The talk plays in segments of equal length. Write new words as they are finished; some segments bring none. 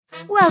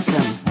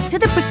Welcome to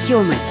the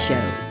Procurement Show.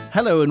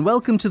 Hello and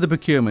welcome to the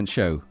Procurement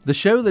Show, the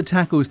show that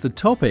tackles the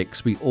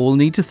topics we all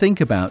need to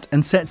think about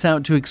and sets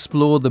out to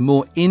explore the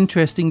more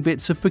interesting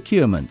bits of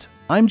procurement.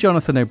 I'm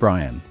Jonathan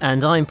O'Brien.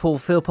 And I'm Paul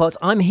Philpott.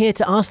 I'm here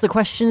to ask the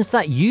questions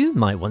that you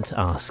might want to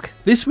ask.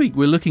 This week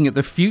we're looking at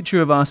the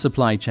future of our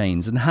supply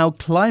chains and how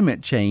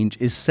climate change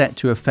is set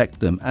to affect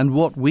them and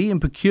what we in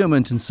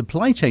procurement and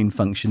supply chain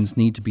functions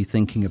need to be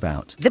thinking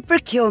about. The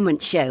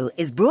Procurement Show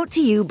is brought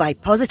to you by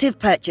Positive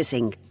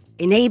Purchasing,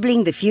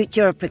 enabling the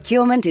future of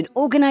procurement in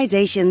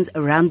organisations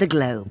around the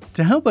globe.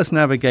 To help us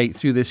navigate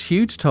through this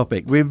huge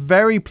topic, we're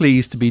very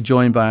pleased to be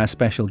joined by our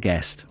special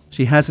guest.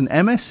 She has an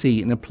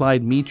MSc in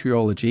Applied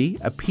Meteorology,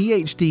 a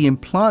PhD in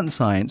Plant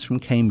Science from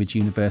Cambridge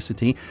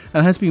University,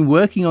 and has been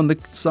working on the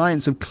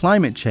science of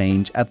climate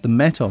change at the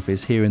Met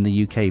Office here in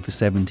the UK for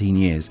 17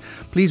 years.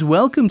 Please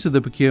welcome to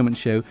the Procurement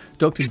Show,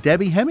 Dr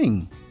Debbie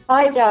Hemming.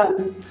 Hi,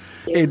 John.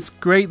 It's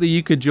great that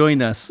you could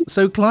join us.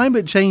 So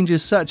climate change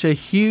is such a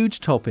huge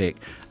topic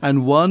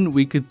and one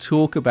we could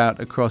talk about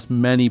across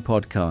many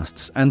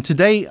podcasts. And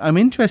today I'm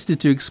interested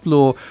to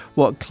explore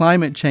what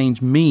climate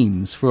change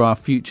means for our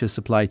future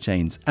supply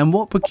chains and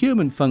what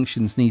procurement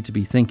functions need to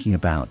be thinking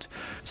about.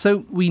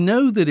 So we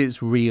know that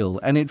it's real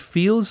and it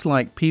feels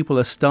like people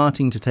are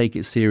starting to take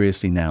it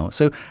seriously now.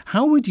 So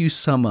how would you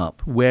sum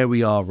up where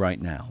we are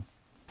right now?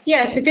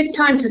 Yeah, it's a good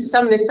time to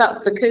sum this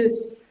up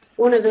because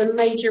one of the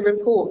major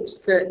reports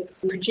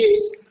that's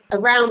produced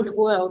around the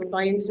world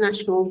by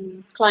international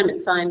climate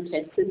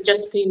scientists has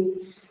just been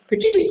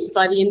produced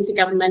by the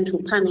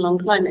Intergovernmental Panel on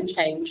Climate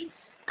Change.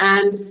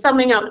 And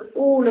summing up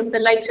all of the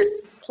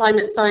latest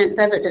climate science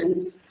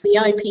evidence, the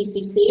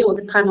IPCC, or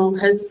the panel,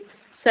 has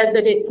said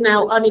that it's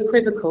now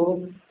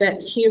unequivocal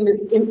that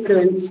human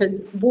influence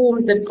has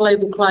warmed the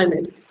global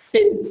climate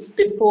since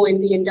before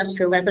in the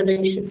Industrial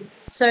Revolution.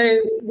 So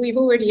we've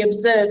already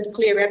observed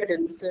clear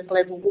evidence of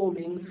global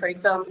warming, for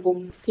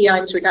example, sea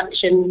ice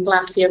reduction,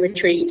 glacier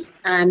retreat,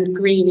 and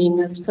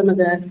greening of some of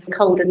the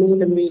colder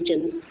northern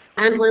regions.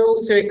 And we're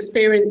also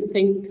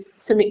experiencing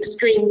some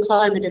extreme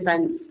climate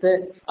events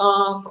that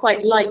are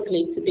quite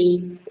likely to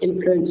be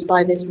influenced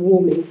by this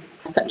warming,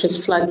 such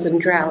as floods and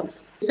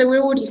droughts. So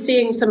we're already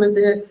seeing some of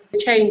the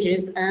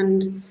changes,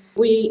 and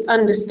we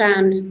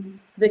understand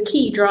the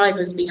key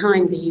drivers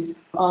behind these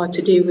are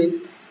to do with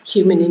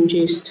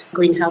human-induced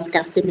greenhouse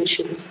gas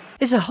emissions.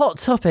 It's a hot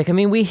topic. I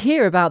mean, we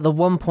hear about the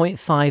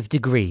 1.5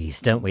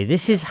 degrees, don't we?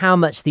 This is how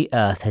much the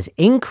Earth has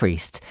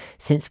increased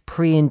since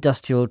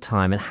pre-industrial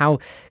time and how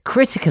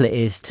critical it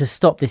is to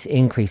stop this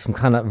increase from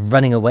kind of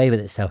running away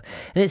with itself.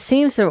 And it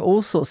seems there are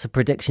all sorts of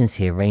predictions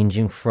here,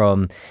 ranging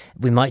from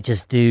we might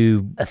just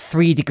do a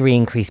 3-degree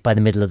increase by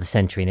the middle of the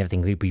century and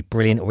everything would be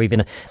brilliant, or even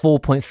a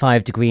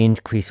 4.5-degree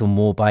increase or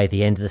more by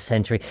the end of the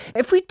century.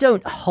 If we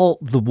don't halt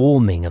the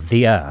warming of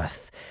the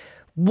Earth,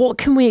 what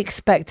can we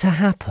expect to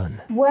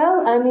happen?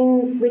 Well, I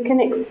mean, we can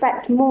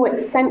expect more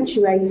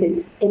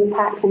accentuated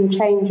impacts and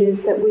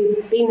changes that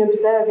we've been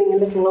observing a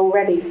little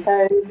already.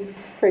 So,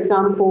 for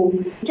example,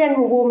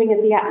 general warming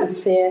of the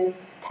atmosphere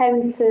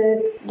tends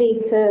to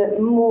lead to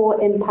more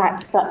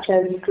impacts such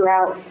as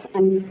droughts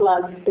and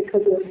floods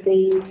because of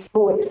the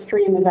more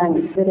extreme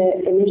events that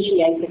are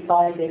initiated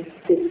by this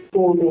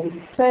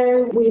warming.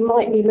 So we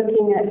might be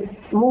looking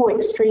at more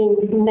extreme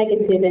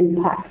negative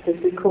impacts,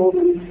 as we call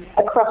them,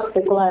 across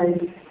the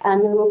globe.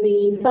 And there will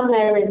be some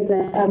areas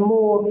that are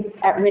more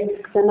at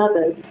risk than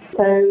others.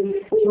 So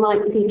we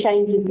might see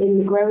changes in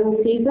the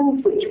growing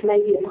seasons, which may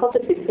be a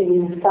positive thing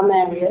in some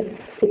areas,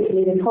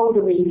 particularly the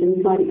colder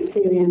regions might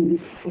experience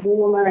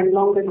warmer and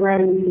longer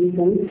growing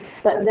seasons.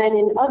 But then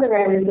in other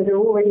areas that are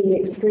already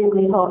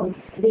extremely hot,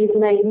 these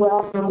may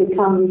well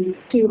become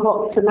too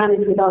hot to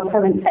manage with our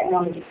current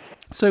technology.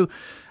 So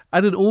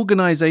at an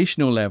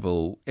organisational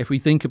level, if we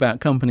think about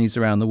companies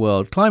around the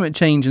world, climate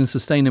change and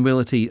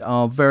sustainability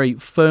are very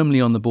firmly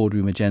on the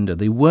boardroom agenda.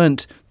 They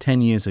weren't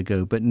 10 years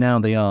ago, but now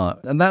they are.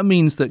 And that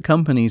means that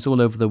companies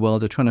all over the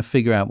world are trying to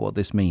figure out what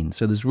this means.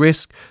 So there's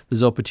risk,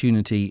 there's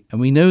opportunity,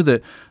 and we know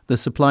that the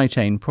supply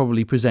chain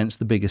probably presents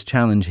the biggest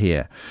challenge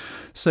here.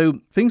 So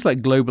things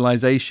like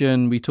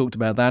globalization, we talked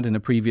about that in a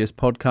previous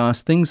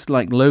podcast, things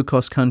like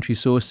low-cost country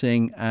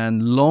sourcing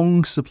and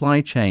long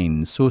supply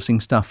chains,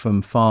 sourcing stuff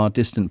from far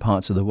distant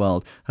parts of the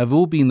world, have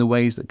all been the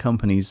ways that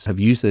companies have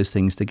used those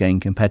things to gain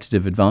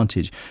competitive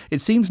advantage. It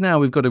seems now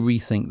we've got to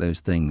rethink those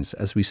things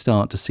as we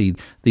start to see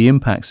the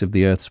impacts of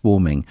the Earth's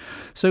warming.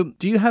 So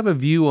do you have a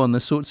view on the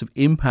sorts of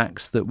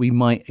impacts that we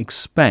might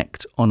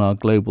expect on our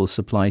global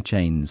supply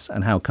chains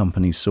and how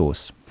companies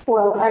source?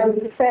 Well, I'm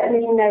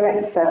certainly no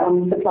expert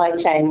on supply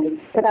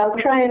chain, but I'll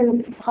try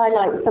and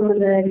highlight some of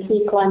the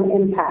key climate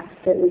impacts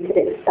that we could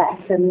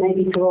expect and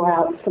maybe draw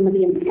out some of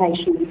the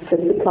implications for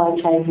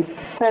supply chains.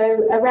 So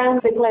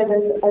around the globe,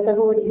 as I've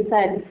already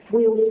said,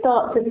 we will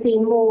start to see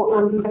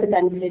more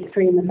unprecedented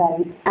extreme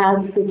events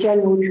as the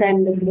general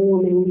trend of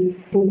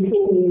warming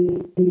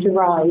continues to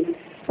rise.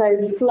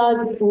 So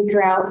floods and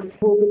droughts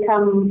will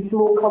become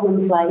more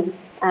commonplace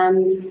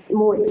and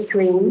more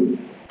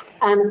extreme.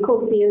 And of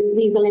course,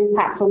 these will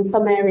impact on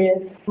some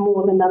areas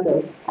more than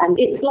others. And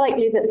it's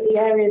likely that the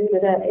areas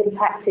that are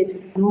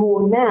impacted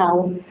more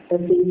now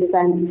of these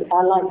events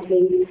are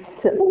likely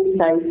to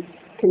also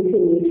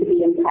continue to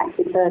be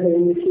impacted further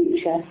in the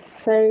future.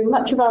 So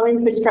much of our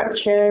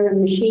infrastructure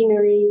and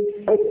machinery,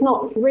 it's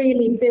not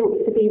really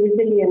built to be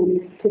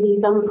resilient to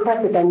these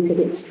unprecedented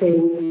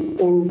extremes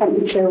in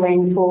temperature,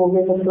 rainfall,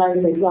 river flow,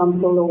 for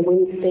example, or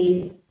wind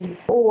speed,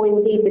 or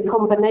indeed the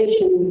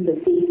combinations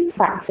of these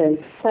factors.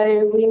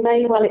 So we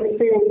may well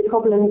experience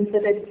problems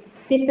that are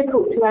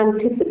difficult to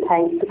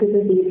anticipate because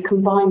of these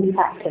combined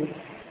factors,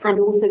 and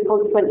also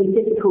consequently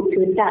difficult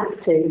to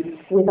adapt to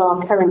with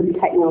our current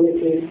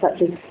technology,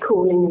 such as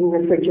cooling and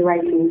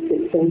refrigerating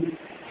systems.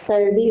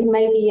 So these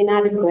may be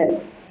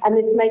inadequate, and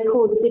this may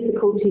cause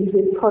difficulties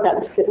with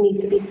products that need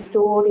to be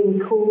stored in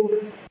cool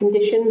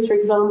conditions, for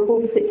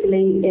example,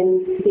 particularly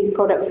in these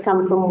products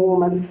come from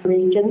warmer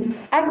regions.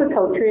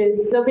 Agriculture is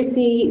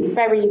obviously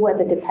very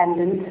weather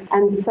dependent,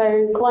 and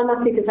so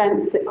climatic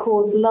events that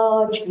cause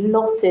large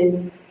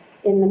losses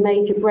in the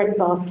major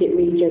breadbasket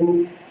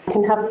regions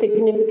can have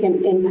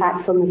significant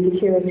impacts on the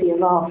security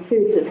of our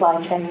food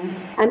supply chains.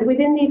 And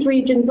within these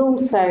regions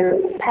also,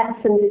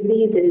 pests and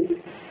diseases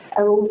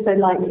are also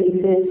likely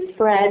to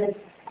spread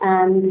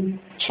and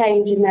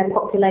change in their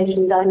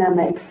population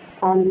dynamics.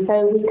 And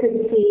so we could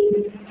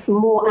see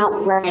more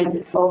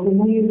outbreaks of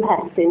new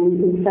pests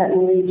in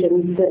certain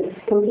regions that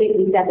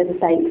completely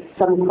devastate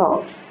some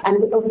crops.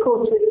 And of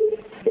course, with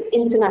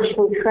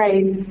international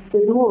trade,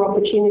 there's more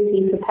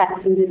opportunity for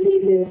pests and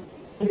diseases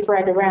to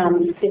spread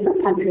around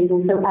different countries,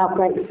 and so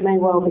outbreaks may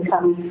well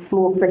become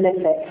more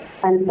prolific.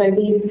 And so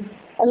these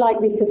are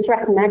likely to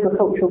threaten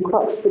agricultural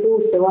crops, but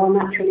also our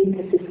natural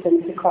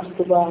ecosystems across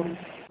the world.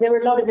 There are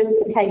a lot of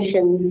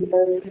implications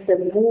of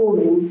the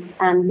warming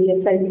and the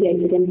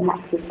associated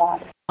impacts of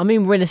that. I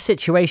mean, we're in a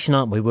situation,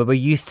 aren't we, where we're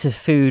used to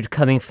food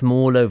coming from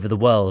all over the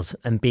world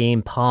and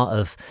being part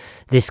of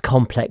this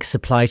complex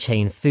supply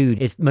chain.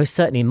 Food is most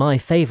certainly my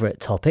favourite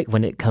topic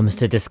when it comes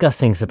to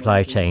discussing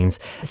supply chains.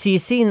 So you're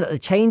seeing that the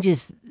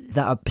changes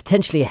that are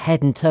potentially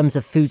ahead in terms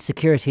of food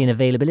security and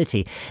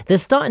availability, they're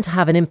starting to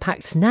have an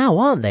impact now,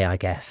 aren't they, I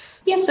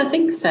guess? Yes, I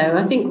think so.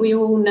 I think we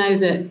all know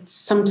that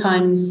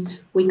sometimes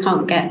we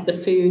can't get the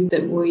food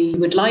that we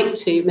would like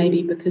to,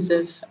 maybe because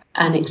of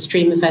an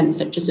extreme event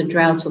such as a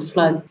drought or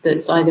flood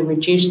that's either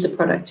reduced the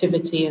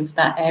productivity of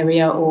that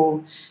area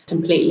or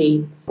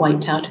completely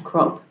wiped out a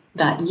crop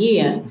that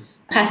year.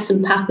 Pests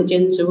and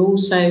pathogens are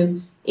also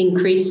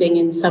increasing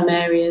in some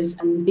areas,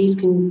 and these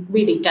can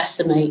really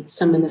decimate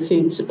some of the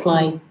food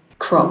supply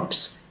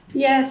crops.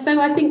 Yeah,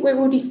 so I think we're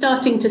already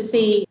starting to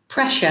see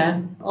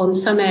pressure on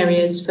some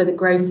areas for the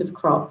growth of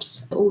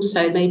crops.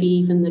 Also, maybe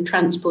even the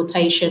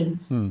transportation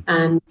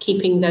and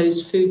keeping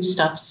those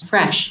foodstuffs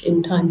fresh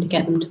in time to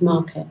get them to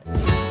market.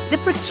 The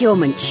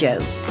Procurement Show,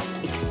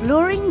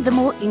 exploring the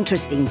more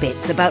interesting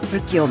bits about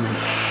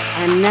procurement.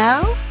 And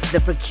now,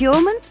 the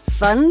Procurement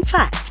Fun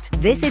Fact.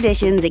 This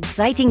edition's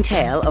exciting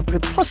tale of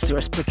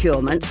preposterous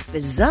procurement,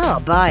 bizarre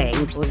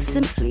buying, or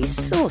simply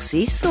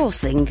saucy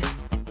sourcing.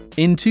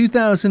 In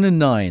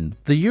 2009,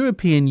 the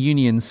European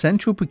Union's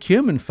Central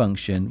Procurement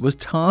Function was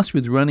tasked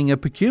with running a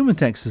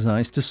procurement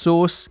exercise to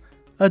source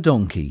a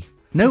donkey.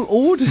 No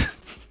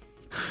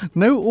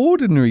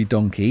ordinary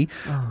donkey,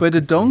 but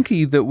a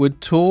donkey that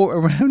would tour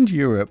around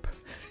Europe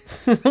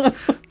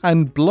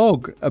and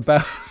blog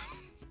about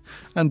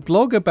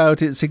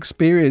its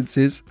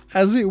experiences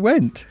as it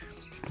went.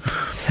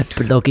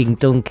 Blogging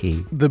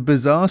donkey. The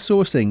bizarre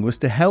sourcing was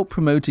to help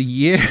promote a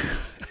year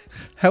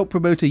of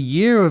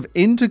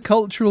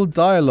intercultural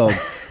dialogue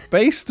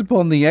based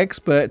upon the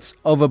experts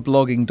of a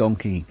blogging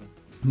donkey.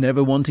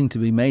 Never wanting to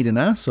be made an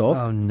ass of,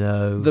 Oh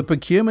no. the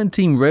procurement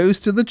team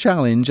rose to the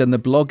challenge and the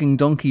blogging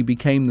donkey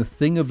became the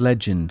thing of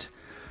legend,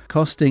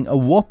 costing a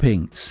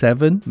whopping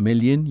 €7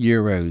 million.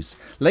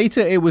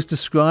 Later, it was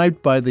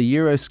described by the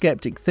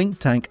Eurosceptic think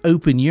tank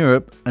Open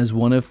Europe as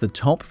one of the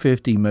top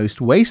 50 most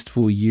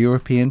wasteful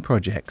European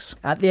projects.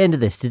 At the end of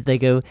this, did they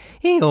go,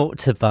 he ought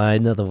to buy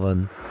another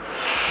one?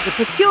 The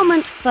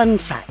Procurement Fun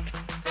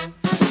Fact.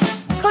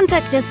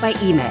 Contact us by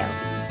email,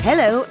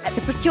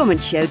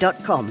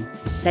 hello@theprocurementshow.com.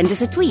 Send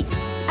us a tweet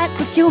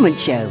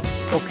 @procurementshow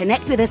or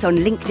connect with us on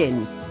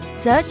LinkedIn.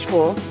 Search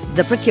for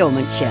The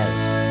Procurement Show.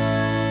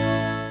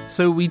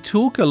 So we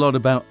talk a lot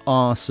about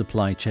our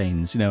supply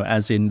chains,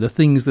 as in the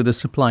things that are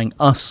supplying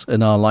us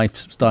and our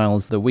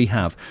lifestyles that we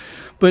have.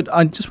 But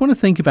I just want to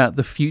think about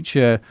the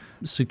future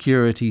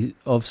security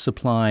of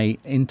supply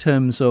in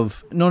terms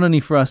of not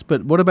only for us,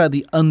 but what about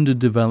the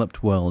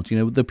underdeveloped world,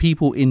 the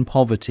people in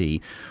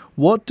poverty?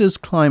 What does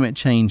climate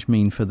change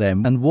mean for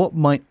them? And what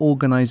might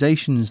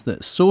organisations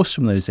that source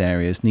from those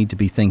areas need to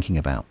be thinking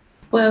about?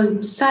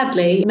 Well,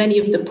 sadly, many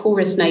of the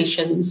poorest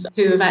nations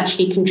who have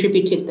actually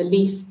contributed the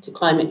least to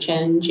climate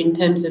change in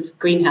terms of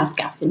greenhouse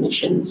gas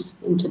emissions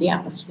into the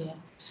atmosphere,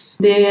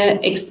 they're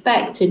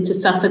expected to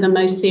suffer the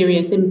most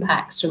serious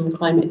impacts from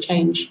climate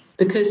change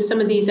because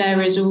some of these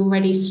areas are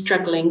already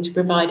struggling to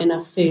provide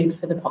enough food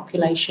for the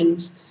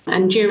populations.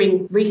 And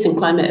during recent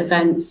climate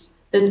events,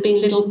 there's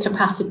been little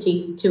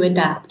capacity to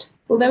adapt.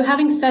 Although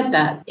having said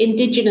that,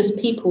 indigenous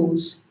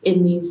peoples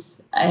in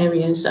these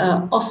areas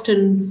are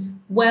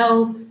often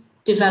well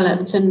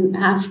developed and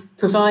have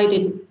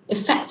provided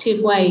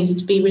effective ways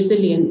to be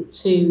resilient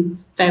to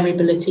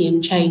variability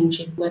and change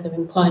in weather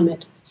and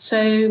climate.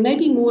 So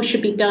maybe more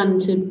should be done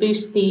to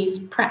boost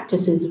these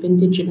practices of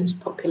indigenous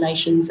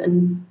populations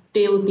and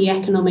build the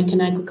economic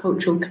and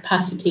agricultural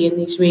capacity in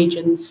these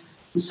regions,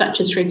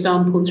 such as, for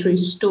example, through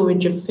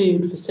storage of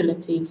food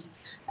facilities,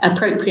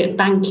 appropriate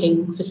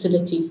banking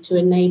facilities to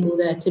enable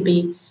there to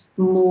be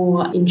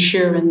more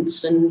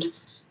insurance and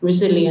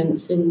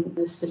resilience in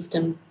the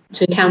system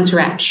to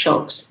counteract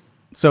shocks.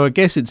 So I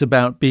guess it's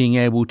about being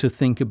able to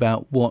think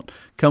about what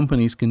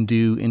companies can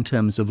do in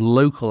terms of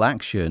local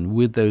action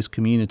with those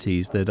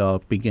communities that are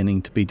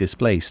beginning to be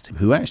displaced,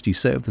 who actually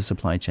serve the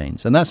supply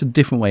chains. And that's a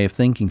different way of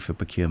thinking for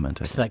procurement.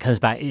 So that comes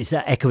back, is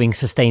that echoing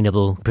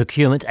sustainable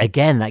procurement?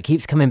 Again, that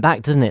keeps coming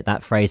back, doesn't it,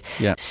 that phrase?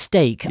 Yeah.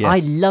 Steak. Yes. I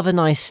love a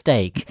nice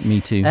steak.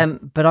 Me too.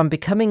 But I'm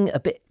becoming a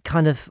bit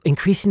kind of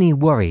increasingly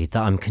worried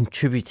that I'm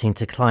contributing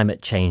to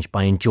climate change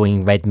by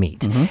enjoying red meat.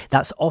 Mm-hmm.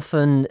 That's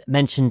often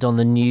mentioned on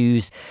the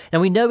news. Now,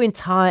 we know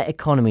entire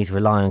economies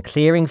rely on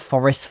clearing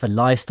forests for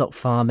livestock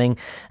farming,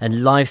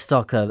 and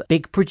livestock are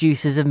big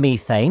producers of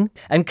methane.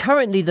 And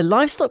currently, the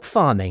livestock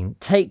farming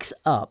takes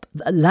up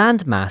a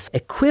land mass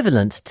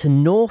equivalent to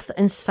North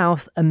and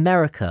South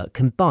America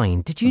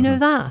combined. Did you know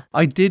that?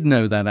 I did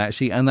know that,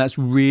 actually, and that's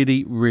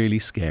really, really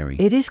scary.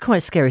 It is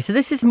quite scary. So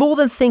this is more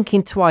than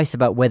thinking twice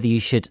about whether you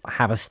should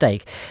have a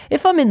steak.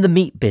 If I'm in the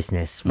meat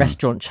business,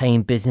 restaurant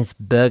chain business,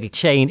 burger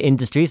chain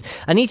industries,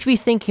 I need to be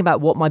thinking about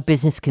what my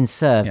business can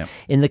serve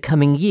in the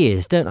coming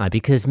years, don't I?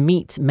 Because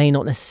meat may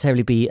not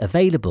necessarily be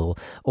available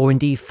or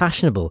indeed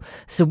fashionable.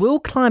 So will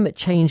climate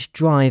change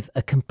drive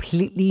a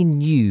completely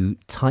new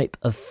type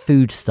of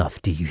foodstuff,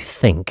 do you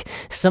think?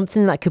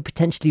 Something that could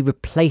potentially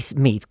replace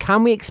meat?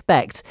 Can we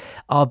expect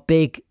our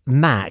big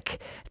Mac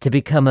to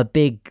become a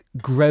big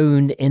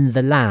grown in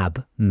the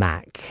lab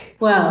Mac?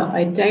 Well,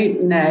 I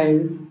don't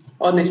know.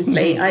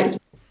 Honestly, I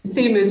expect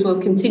consumers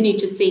will continue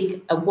to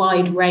seek a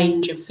wide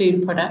range of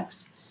food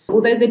products,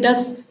 although there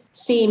does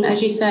seem,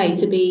 as you say,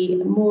 to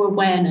be more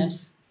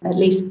awareness, at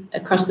least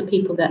across the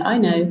people that I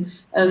know,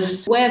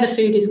 of where the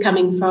food is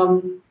coming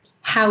from,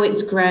 how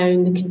it's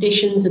grown, the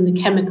conditions and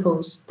the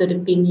chemicals that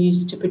have been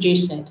used to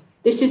produce it.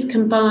 This is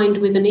combined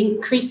with an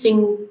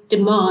increasing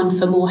demand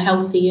for more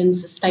healthy and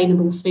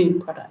sustainable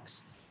food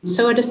products.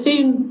 So I'd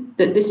assume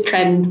that this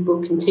trend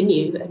will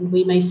continue and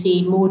we may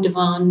see more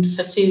demand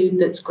for food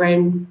that's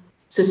grown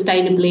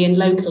sustainably and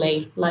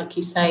locally. Like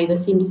you say, there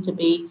seems to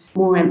be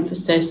more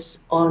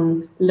emphasis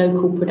on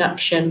local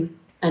production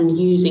and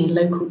using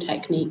local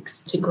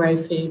techniques to grow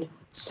food.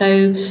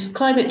 So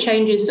climate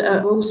changes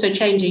are also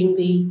changing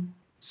the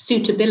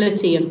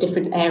suitability of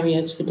different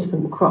areas for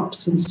different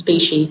crops and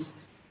species.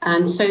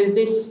 And so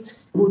this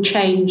will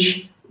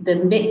change the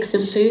mix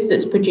of food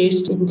that's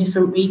produced in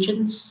different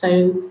regions.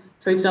 So,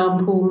 for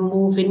example,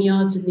 more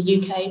vineyards in the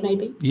UK,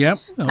 maybe. Yep,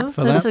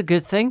 that's a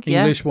good thing.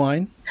 English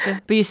wine.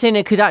 But you're saying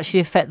it could actually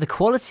affect the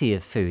quality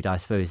of food, I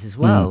suppose, as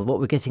well, what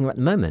we're getting at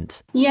the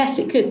moment. Yes,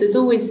 it could. There's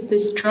always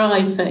this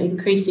drive for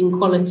increasing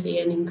quality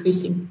and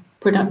increasing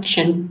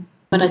production.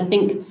 But I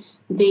think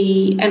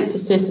the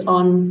emphasis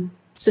on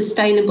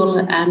sustainable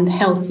and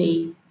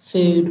healthy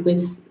food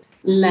with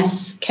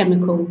less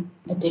chemical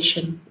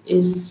addition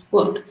is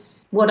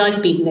what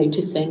I've been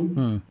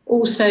noticing.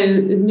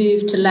 Also, the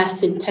move to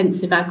less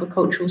intensive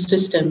agricultural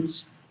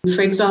systems.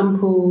 For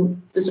example,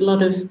 there's a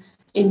lot of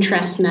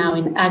interest now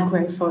in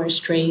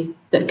agroforestry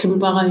that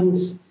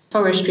combines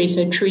forestry,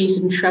 so trees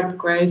and shrub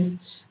growth,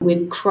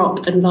 with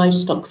crop and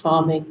livestock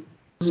farming.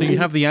 So you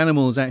have the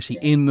animals actually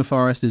in the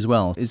forest as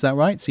well. Is that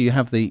right? So you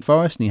have the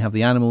forest and you have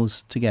the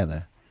animals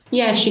together.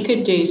 Yes, you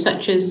could do,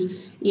 such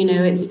as,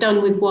 it's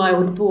done with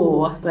wild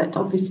boar, but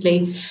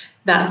obviously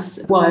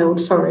that's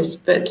wild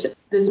forest. But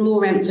there's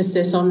more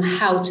emphasis on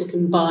how to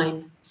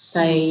combine,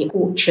 say,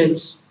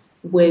 orchards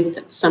with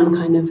some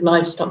kind of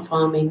livestock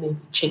farming,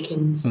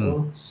 chickens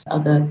or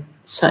other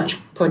such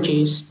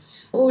produce,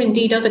 or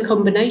indeed other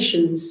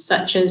combinations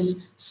such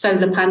as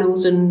solar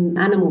panels and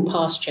animal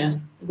pasture,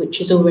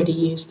 which is already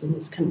used in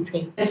this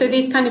country. So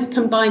these kind of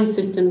combined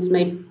systems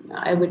may,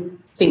 I would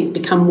think,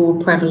 become more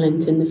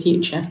prevalent in the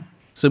future.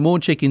 So more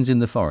chickens in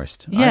the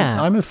forest.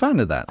 Yeah. I'm a fan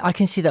of that. I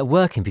can see that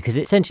working because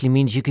it essentially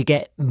means you could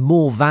get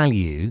more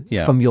value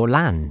from your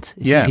land.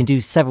 If you can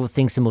do several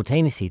things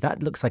simultaneously,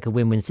 that looks like a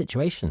win-win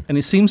situation. And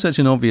it seems such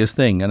an obvious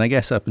thing. And I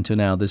guess up until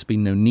now, there's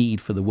been no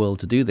need for the world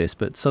to do this.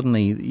 But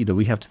suddenly,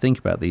 we have to think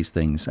about these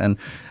things. And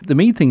the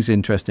meat thing's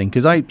interesting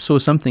because I saw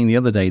something the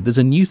other day. There's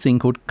a new thing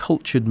called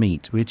cultured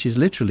meat, which is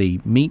literally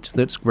meat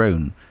that's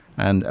grown.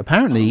 And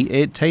apparently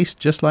it tastes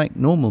just like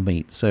normal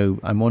meat. So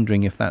I'm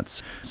wondering if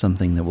that's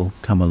something that will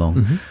come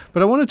along.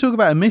 But I want to talk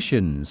about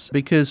emissions,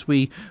 because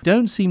we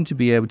don't seem to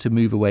be able to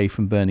move away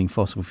from burning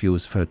fossil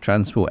fuels for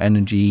transport,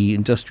 energy,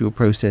 industrial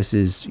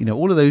processes,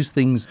 all of those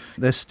things.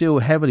 They're still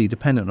heavily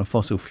dependent on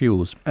fossil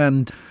fuels.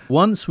 And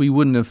once we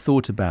wouldn't have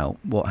thought about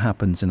what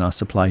happens in our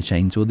supply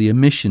chains or the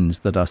emissions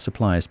that our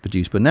suppliers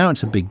produce. But now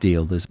it's a big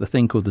deal. There's the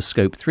thing called the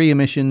Scope 3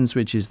 emissions,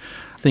 which is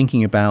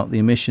thinking about the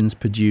emissions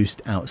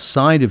produced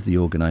outside of the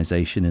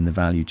organization in the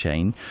value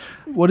chain.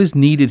 What is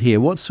needed here?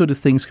 What sort of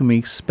things can we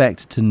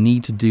expect to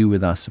need to do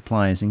with our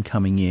suppliers in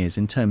coming years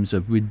in terms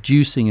of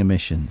reducing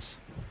emissions?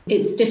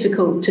 It's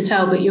difficult to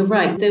tell, but you're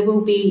right. There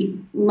will be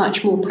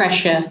much more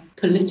pressure,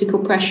 political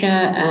pressure,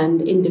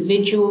 and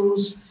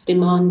individuals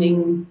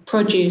demanding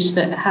produce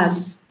that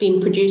has been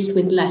produced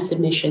with less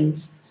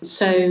emissions.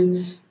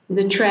 So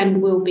the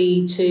trend will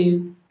be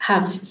to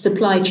have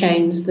supply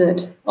chains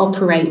that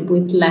operate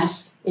with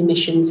less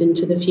emissions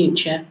into the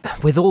future.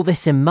 With all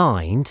this in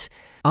mind,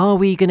 are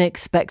we going to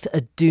expect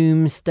a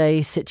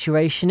doomsday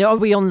situation? Are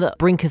we on the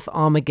brink of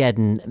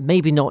Armageddon?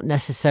 Maybe not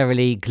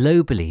necessarily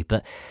globally,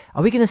 but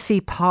are we going to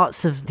see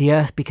parts of the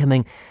Earth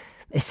becoming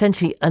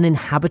essentially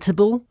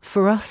uninhabitable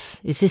for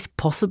us? Is this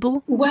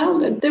possible?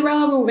 Well, there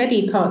are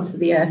already parts of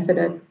the Earth that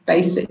are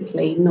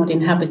basically not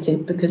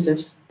inhabited because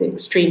of the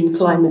extreme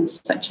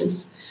climates, such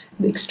as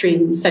the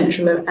extreme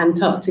central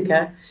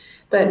Antarctica.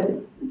 But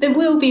there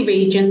will be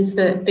regions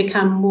that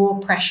become more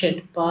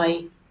pressured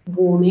by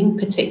warming,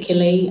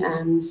 particularly,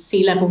 and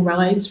sea level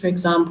rise, for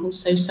example.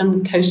 So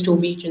some coastal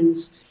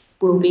regions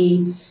will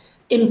be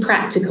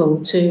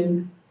impractical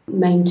to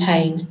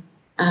maintain.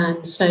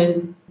 And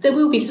so there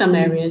will be some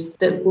areas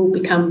that will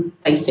become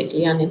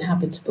basically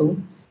uninhabitable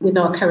with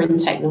our current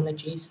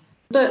technologies.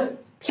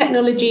 But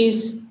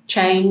technologies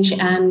change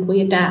and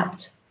we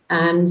adapt.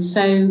 And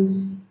so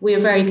we are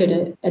very good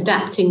at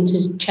adapting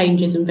to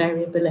changes and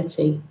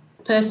variability.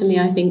 Personally,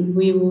 I think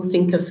we will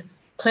think of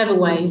clever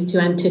ways to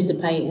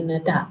anticipate and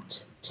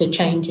adapt to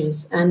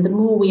changes. And the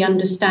more we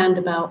understand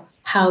about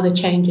how the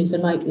changes are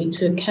likely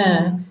to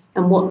occur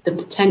and what the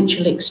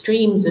potential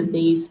extremes of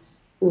these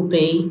will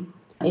be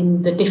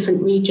in the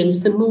different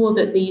regions, the more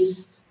that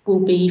these will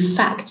be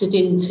factored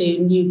into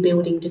new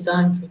building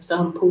design, for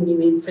example,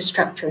 new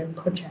infrastructure and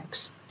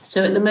projects.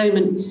 So at the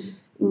moment,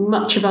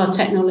 much of our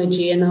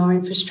technology and our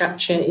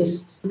infrastructure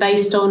is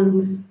based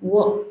on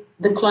what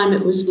the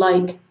climate was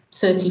like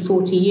 30,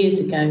 40 years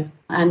ago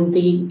and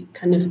the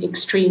kind of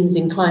extremes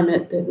in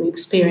climate that we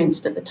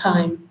experienced at the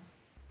time.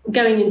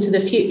 Going into the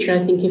future, I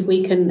think if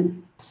we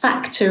can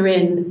factor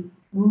in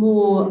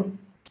more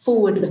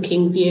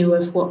forward-looking view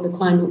of what the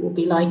climate will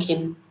be like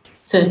in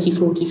 30,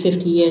 40,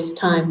 50 years'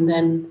 time,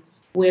 then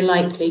we're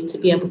likely to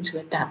be able to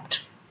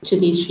adapt to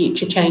these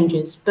future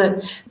changes.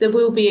 But there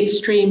will be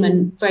extreme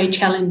and very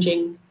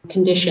challenging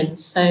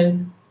conditions. So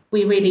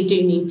we really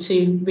do need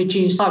to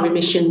reduce our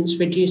emissions,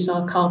 reduce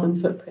our carbon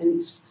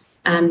footprints,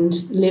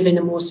 and live in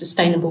a more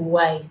sustainable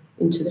way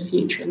into the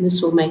future. And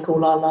this will make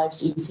all our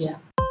lives easier.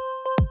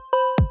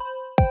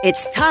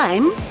 It's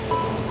time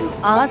to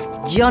Ask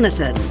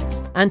Jonathan.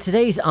 And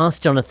today's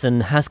Ask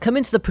Jonathan has come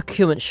into the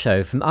procurement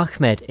show from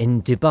Ahmed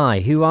in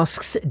Dubai, who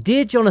asks,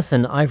 Dear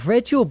Jonathan, I've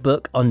read your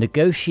book on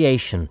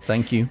negotiation.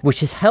 Thank you.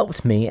 Which has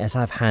helped me as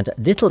I've had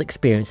little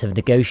experience of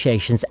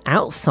negotiations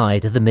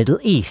outside of the Middle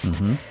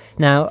East.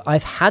 Now,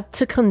 I've had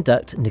to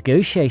conduct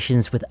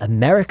negotiations with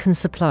American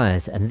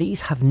suppliers, and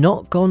these have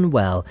not gone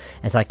well,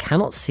 as I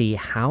cannot see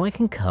how I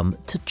can come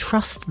to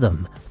trust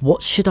them.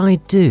 What should I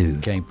do?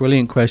 Okay,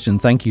 brilliant question.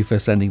 Thank you for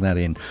sending that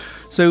in.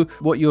 So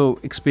what you're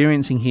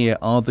experiencing here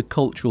are the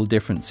cultural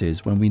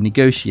differences when we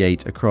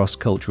negotiate across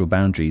cultural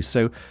boundaries.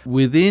 So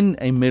within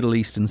a Middle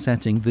Eastern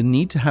setting, the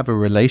need to have a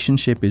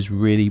relationship is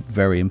really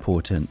very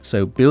important.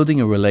 So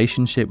building a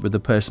relationship with the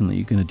person that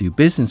you're going to do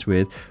business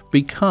with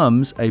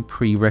becomes a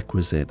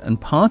prerequisite. And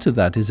part of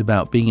that is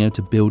about being able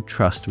to build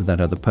trust with that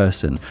other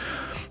person.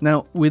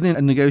 Now, within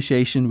a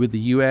negotiation with the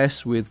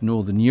US, with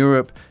Northern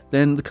Europe,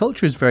 then the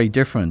culture is very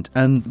different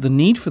and the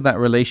need for that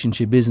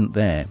relationship isn't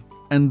there.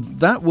 And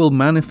that will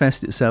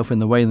manifest itself in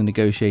the way the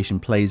negotiation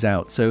plays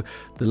out. So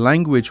the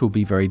language will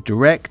be very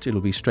direct,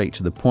 it'll be straight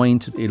to the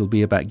point, it'll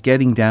be about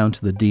getting down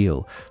to the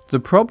deal. The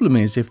problem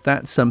is if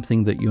that's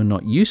something that you're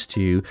not used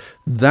to,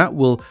 that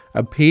will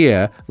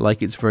appear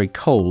like it's very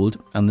cold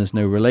and there's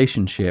no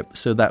relationship.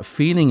 So that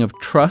feeling of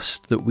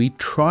trust that we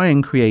try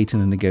and create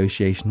in a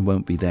negotiation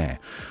won't be there.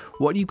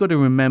 What you've got to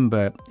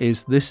remember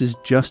is this is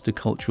just a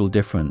cultural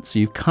difference. So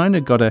you've kind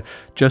of got to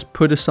just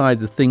put aside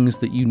the things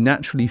that you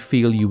naturally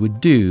feel you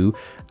would do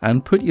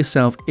and put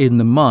yourself in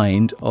the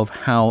mind of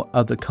how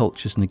other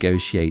cultures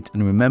negotiate.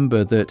 And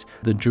remember that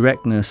the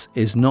directness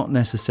is not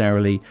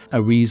necessarily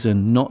a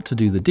reason not to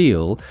do the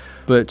deal,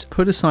 but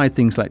put aside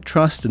things like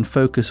trust and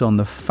focus on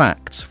the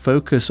facts,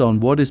 focus on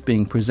what is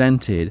being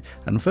presented,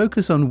 and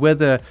focus on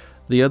whether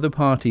the other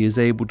party is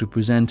able to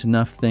present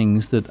enough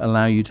things that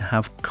allow you to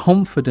have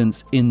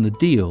confidence in the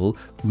deal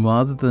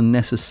rather than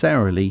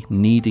necessarily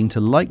needing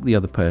to like the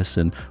other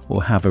person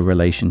or have a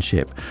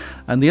relationship.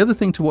 And the other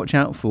thing to watch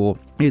out for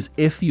is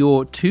if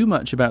you're too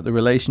much about the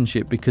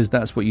relationship because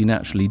that's what you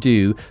naturally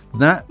do,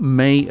 that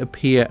may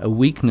appear a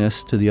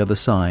weakness to the other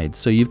side.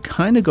 So you've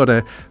kind of got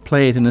to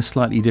play it in a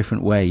slightly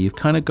different way. You've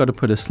kind of got to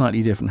put a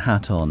slightly different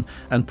hat on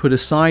and put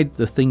aside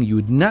the thing you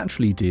would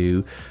naturally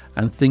do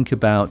and think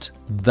about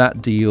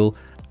that deal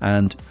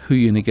and who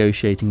you're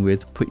negotiating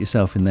with, put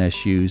yourself in their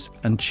shoes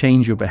and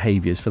change your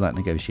behaviours for that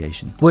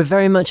negotiation. We're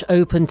very much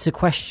open to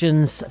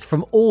questions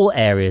from all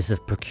areas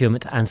of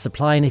procurement and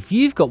supply, and if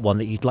you've got one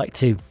that you'd like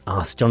to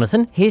ask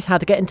Jonathan, here's how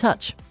to get in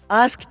touch.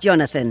 Ask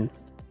Jonathan.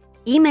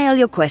 Email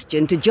your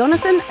question to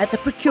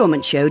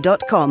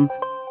jonathan@theprocurementshow.com.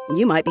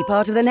 You might be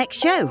part of the next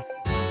show.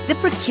 The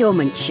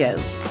Procurement Show.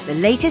 The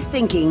latest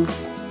thinking,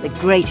 the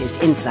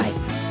greatest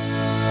insights.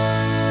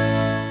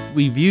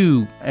 We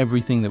view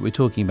everything that we're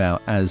talking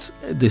about as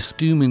this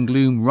doom and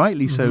gloom,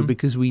 rightly so,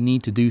 because we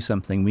need to do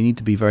something. We need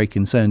to be very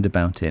concerned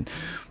about it.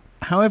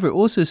 However, it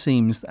also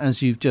seems,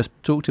 as you've just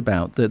talked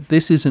about, that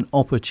this is an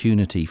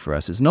opportunity for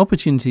us. It's an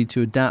opportunity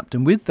to adapt,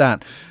 and with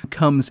that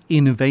comes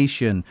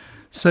innovation.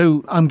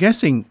 So I'm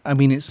guessing,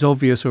 it's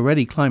obvious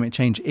already, climate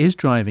change is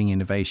driving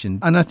innovation.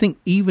 And I think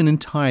even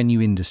entire new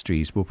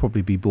industries will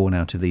probably be born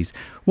out of these.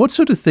 What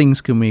sort of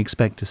things can we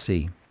expect to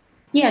see?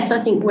 Yes, I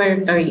think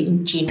we're very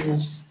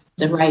ingenious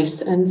as a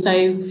race. And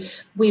so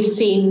we've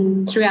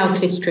seen throughout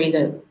history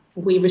that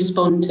we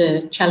respond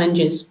to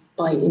challenges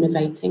by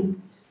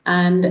innovating.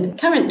 And at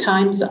current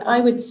times,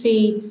 I would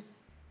see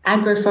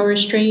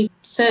agroforestry,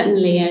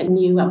 certainly a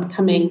new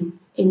upcoming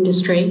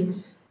industry,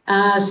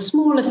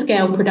 smaller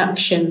scale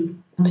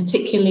production,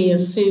 particularly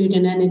of food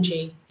and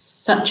energy,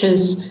 such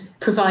as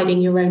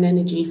providing your own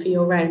energy for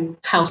your own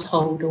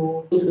household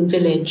or even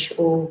village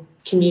or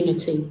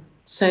community.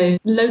 So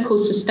local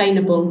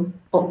sustainable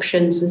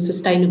options and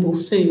sustainable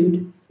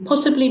food,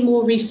 possibly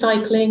more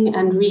recycling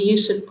and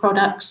reuse of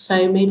products.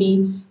 So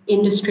maybe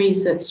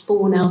industries that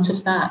spawn out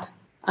of that.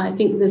 I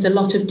think there's a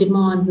lot of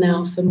demand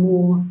now for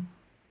more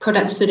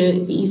products that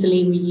are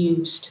easily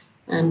reused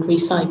and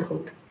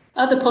recycled.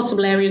 Other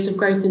possible areas of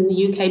growth in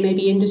the UK may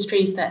be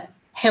industries that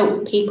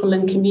help people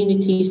and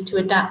communities to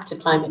adapt to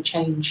climate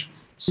change,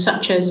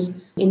 such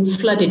as in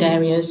flooded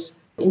areas.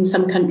 In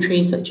some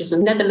countries, such as the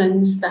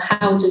Netherlands, the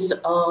houses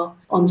are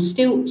on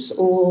stilts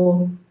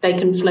or they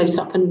can float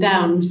up and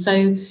down.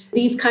 So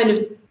these kind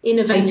of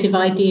innovative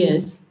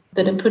ideas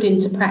that are put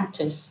into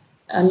practice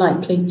are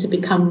likely to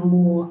become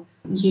more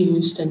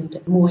used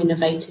and more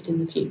innovated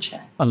in the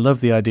future. I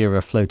love the idea of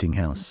a floating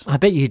house. I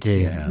bet you do.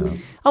 Yeah.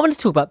 I want to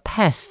talk about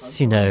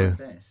pests,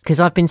 because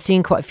I've been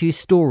seeing quite a few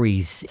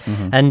stories.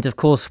 And of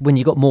course, when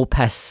you've got more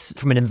pests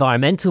from an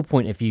environmental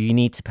point of view, you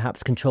need to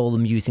perhaps control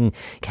them using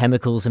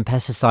chemicals and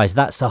pesticides.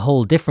 That's a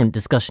whole different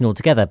discussion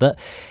altogether. But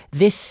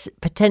this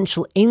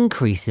potential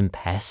increase in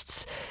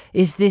pests,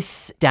 is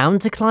this down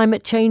to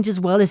climate change as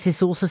well? Is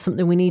this also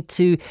something we need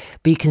to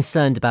be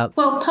concerned about?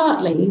 Well,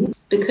 partly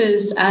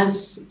because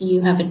as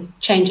you have a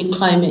change in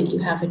climate, you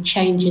have a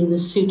change in the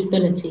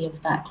suitability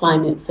of that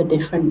climate for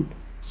different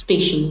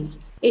species.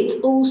 It's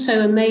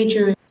also a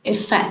major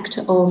effect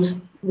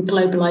of the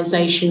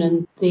globalisation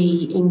and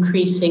the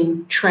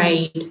increasing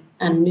trade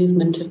and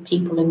movement of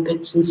people and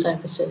goods and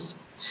services.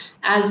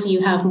 As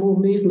you have more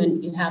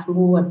movement, you have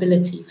more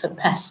ability for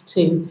pests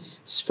to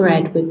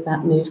spread with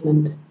that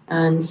movement.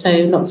 And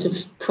so lots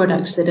of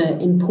products that are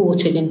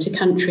imported into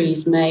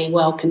countries may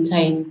well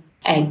contain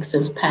eggs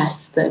of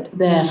pests that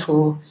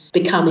therefore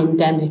become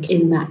endemic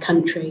in that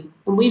country.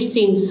 And we've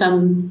seen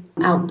some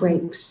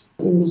outbreaks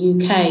in the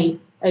UK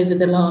over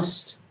the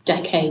last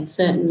decade,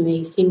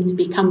 certainly seem to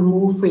become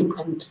more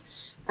frequent,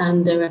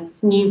 and there are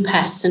new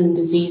pests and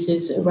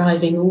diseases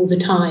arriving all the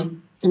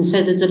time. And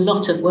so there's a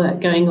lot of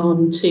work going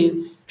on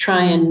to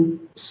try and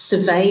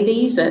survey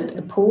these at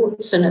the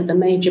ports and at the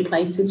major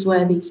places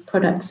where these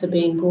products are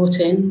being brought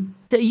in.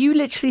 Are you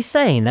literally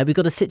saying that we've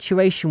got a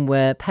situation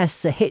where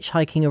pests are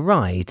hitchhiking a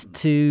ride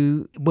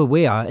to where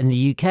we are in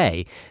the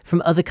UK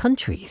from other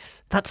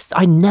countries?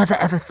 I never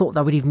ever thought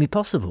that would even be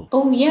possible.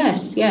 Oh,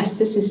 yes.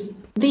 This is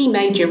the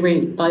major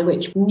route by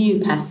which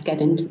new pests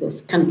get into this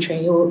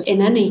country, or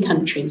in any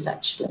countries,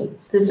 actually.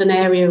 There's an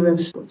area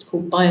of what's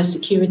called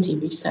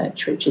biosecurity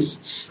research, which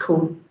is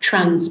called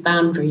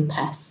transboundary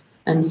pests.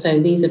 And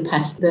so these are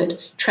pests that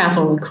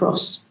travel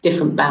across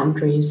different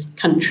boundaries,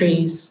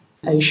 countries,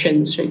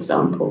 oceans, for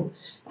example.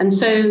 And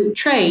so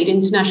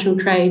international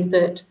trade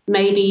that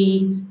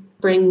maybe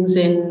brings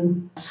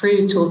in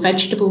fruit or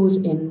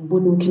vegetables in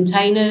wooden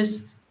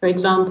containers, for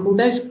example,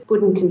 those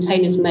wooden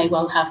containers may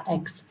well have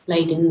eggs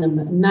laid in them.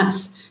 And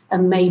that's a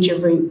major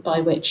route by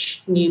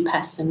which new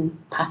pests and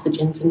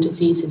pathogens and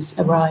diseases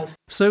arrive.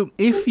 So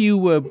if you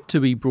were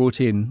to be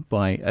brought in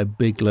by a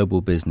big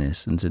global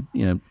business and said,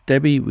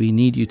 Debbie, we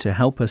need you to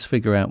help us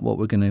figure out what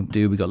we're going to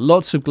do. We've got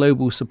lots of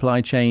global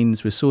supply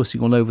chains. We're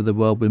sourcing all over the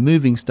world. We're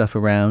moving stuff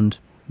around.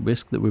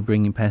 Risk that we're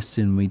bringing pests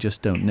in, we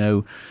just don't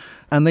know.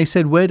 And they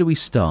said, where do we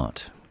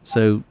start?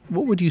 So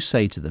what would you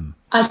say to them?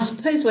 I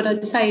suppose what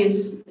I'd say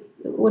is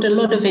what a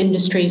lot of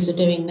industries are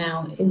doing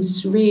now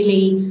is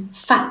really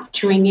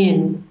factoring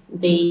in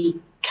the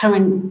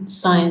current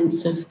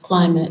science of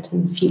climate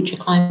and future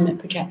climate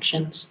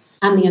projections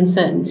and the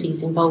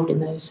uncertainties involved in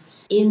those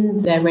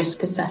in their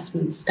risk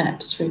assessment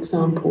steps, for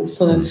example,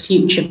 for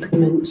future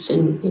procurements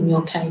in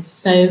your case.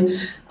 So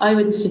I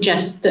would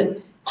suggest that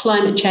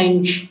climate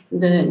change,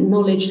 the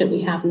knowledge that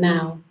we have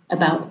now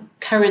about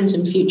current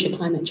and future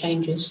climate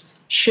changes,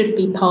 should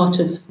be part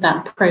of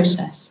that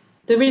process.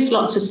 There is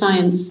lots of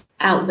science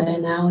out there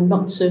now and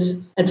lots of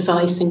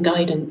advice and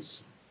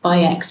guidance by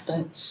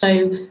experts.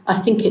 So I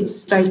think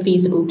it's very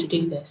feasible to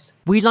do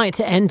this. We like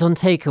to end on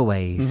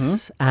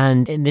takeaways.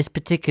 And in this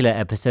particular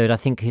episode, I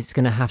think it's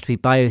going to have to be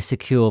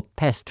biosecure,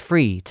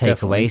 pest-free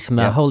takeaways from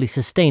a wholly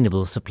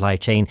sustainable supply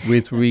chain.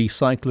 With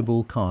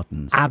recyclable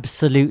cartons.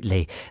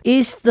 Absolutely.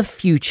 Is the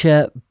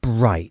future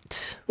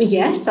bright?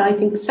 Yes, I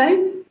think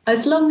so.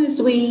 As long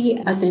as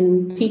we, as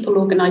in people,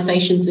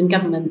 organisations and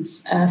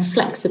governments, are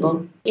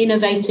flexible,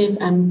 innovative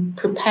and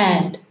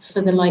prepared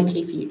for the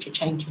likely future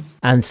changes.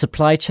 And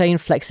supply chain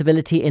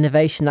flexibility,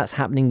 innovation, that's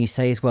happening, you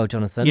say as well,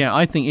 Jonathan? Yeah,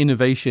 I think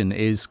innovation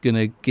is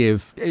going to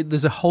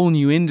there's a whole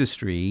new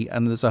industry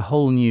and there's a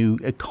whole new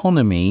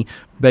economy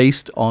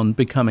based on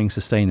becoming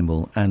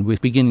sustainable. And we're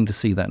beginning to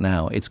see that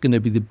now. It's going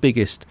to be the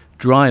biggest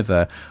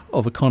driver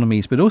of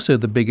economies, but also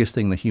the biggest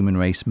thing the human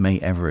race may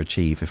ever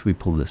achieve if we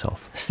pull this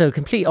off. So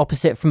complete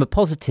opposite from a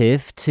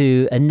positive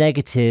to a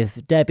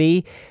negative.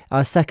 Debbie,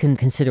 our second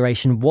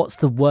consideration, what's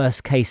the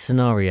worst case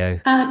scenario?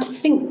 I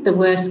think the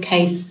worst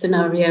case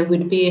scenario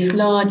would be if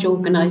large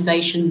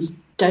organisations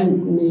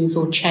don't move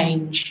or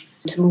change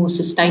to more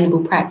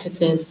sustainable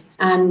practices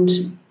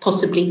and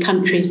possibly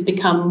countries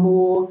become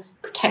more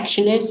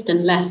protectionist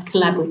and less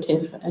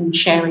collaborative and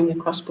sharing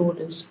across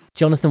borders.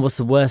 Jonathan, what's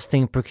the worst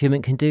thing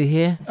procurement can do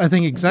here? I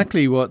think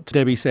exactly what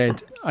Debbie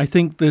said. I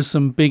think there's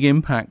some big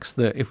impacts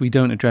that if we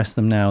don't address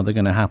them now, they're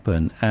going to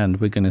happen. And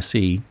we're going to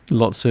see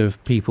lots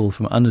of people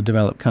from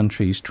underdeveloped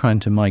countries trying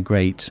to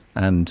migrate,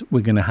 and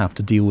we're going to have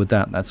to deal with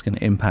that. That's going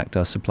to impact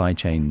our supply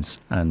chains.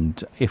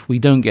 And if we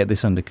don't get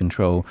this under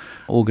control,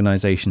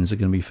 organisations are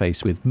going to be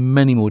faced with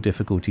many more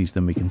difficulties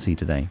than we can see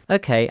today.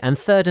 Okay, and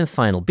third and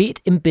final, be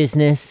it in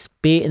business,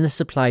 be it in the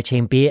supply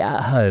chain, be it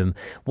at home,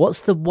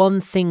 what's the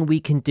one thing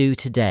we can do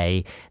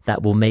today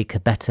that will make a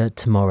better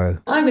tomorrow?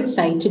 I would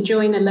say to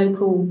join a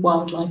local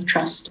wildlife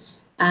trust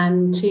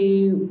and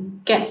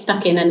to get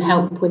stuck in and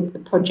help with the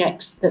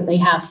projects that they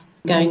have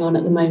going on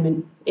at the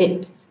moment.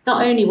 It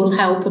not only will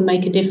help and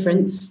make a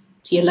difference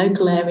to your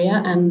local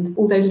area, and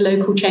all those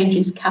local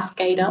changes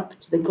cascade up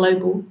to the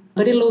global,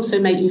 but it'll also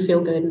make you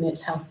feel good and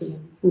it's healthy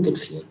and good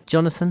for you.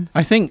 Jonathan?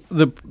 I think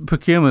the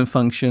procurement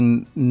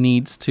function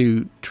needs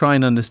to try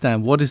and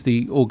understand what is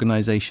the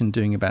organisation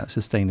doing about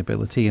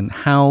sustainability and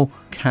how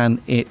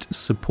can it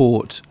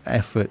support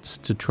efforts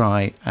to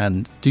try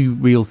and do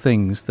real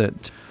things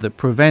that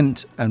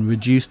prevent and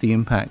reduce the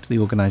impact the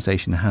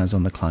organisation has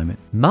on the climate.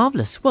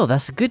 Marvellous. Well,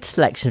 that's a good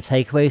selection of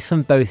takeaways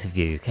from both of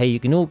you. Okay, you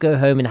can all go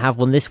home and have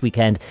one this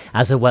weekend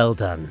as a well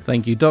done.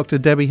 Thank you. Dr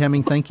Debbie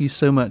Hemming, thank you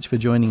so much for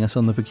joining us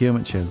on The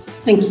Procurement Show.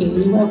 Thank you.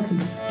 You're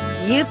welcome.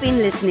 You've been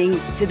listening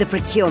to The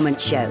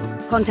Procurement Show.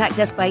 Contact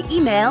us by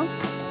email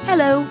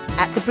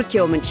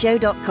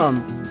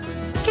hello@theprocurementshow.com.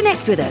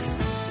 Connect with us.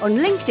 On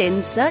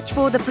LinkedIn, search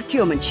for The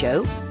Procurement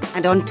Show,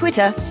 and on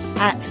Twitter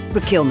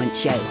 @Procurement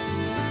Show.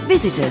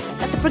 Visit us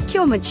at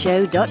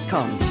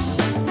theprocurementshow.com.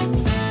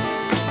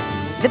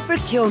 The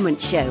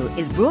Procurement Show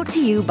is brought to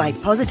you by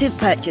Positive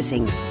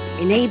Purchasing,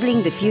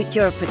 enabling the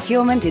future of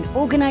procurement in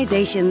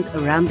organisations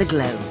around the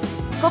globe.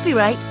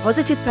 Copyright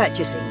Positive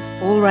Purchasing,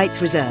 all rights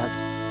reserved.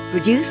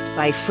 Produced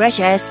by Fresh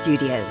Air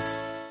Studios.